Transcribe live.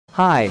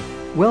Hi,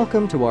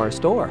 welcome to our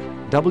store,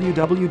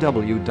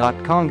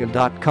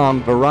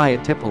 www.conga.com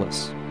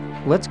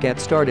Varietipulus. Let's get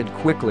started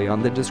quickly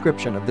on the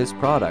description of this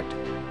product.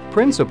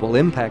 Principal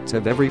impacts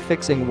of every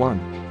fixing 1.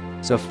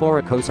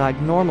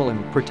 Sophoricoside, normal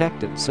and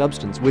protected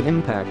substance with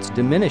impacts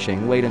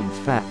diminishing weight and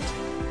fat.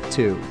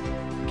 2.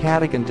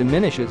 Catechin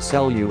diminishes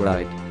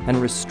celluite and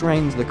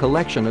restrains the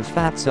collection of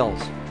fat cells.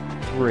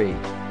 3.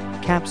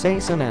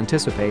 Capsaicin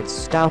anticipates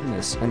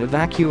stoutness and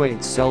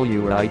evacuates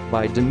cellulite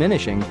by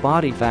diminishing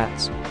body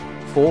fats.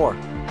 4.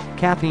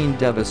 Caffeine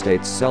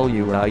devastates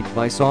cellulite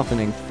by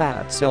softening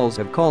fat cells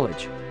of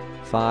callage.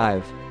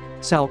 5.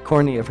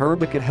 Sallcornia of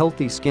herbacaa,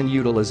 healthy skin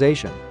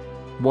utilization.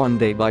 1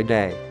 day by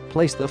day,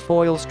 place the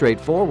foil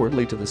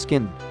straightforwardly to the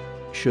skin.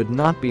 Should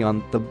not be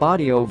on the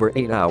body over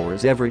 8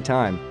 hours every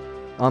time.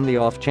 On the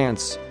off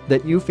chance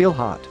that you feel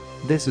hot,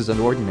 this is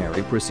an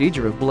ordinary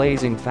procedure of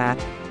blazing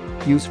fat.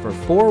 Use for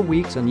 4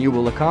 weeks and you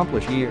will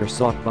accomplish your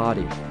sought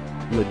body.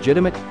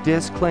 Legitimate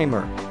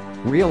disclaimer.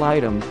 Real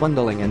item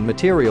bundling and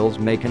materials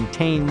may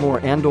contain more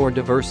and/or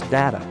diverse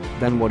data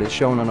than what is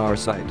shown on our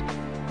site.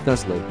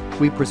 Thusly,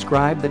 we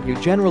prescribe that you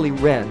generally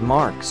read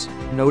marks,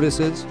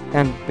 notices,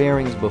 and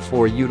bearings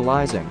before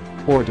utilizing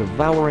or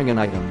devouring an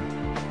item.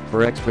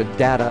 For extra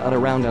data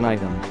around an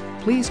item,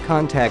 please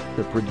contact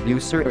the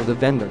producer or the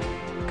vendor.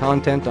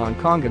 Content on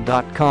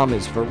conga.com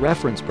is for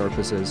reference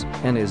purposes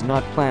and is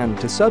not planned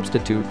to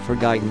substitute for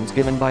guidance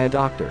given by a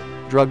doctor,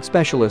 drug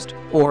specialist,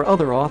 or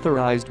other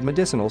authorized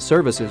medicinal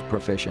services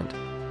proficient.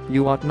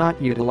 You ought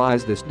not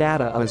utilize this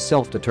data as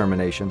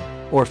self-determination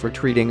or for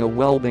treating a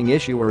well-being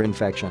issue or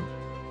infection.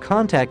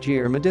 Contact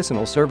your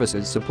medicinal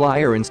services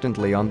supplier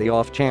instantly on the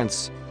off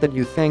chance that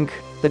you think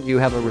that you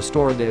have a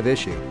restorative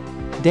issue.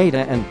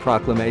 Data and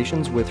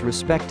proclamations with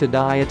respect to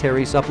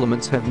dietary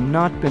supplements have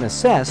not been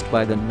assessed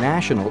by the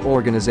National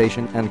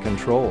Organization and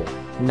Control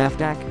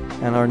 (NAFDAC)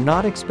 and are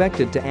not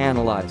expected to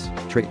analyze,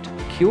 treat,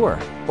 cure,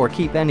 or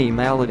keep any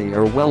malady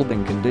or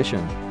well-being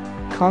condition.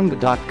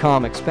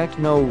 Conga.com expect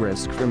no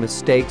risk for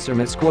mistakes or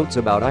misquotes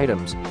about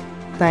items.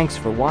 Thanks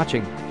for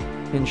watching.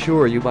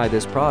 Ensure you buy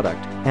this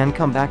product and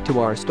come back to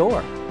our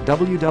store,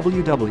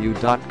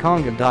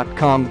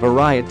 www.conga.com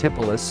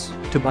Varietipulus,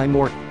 to buy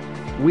more.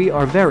 We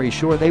are very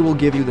sure they will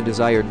give you the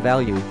desired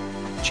value.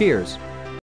 Cheers!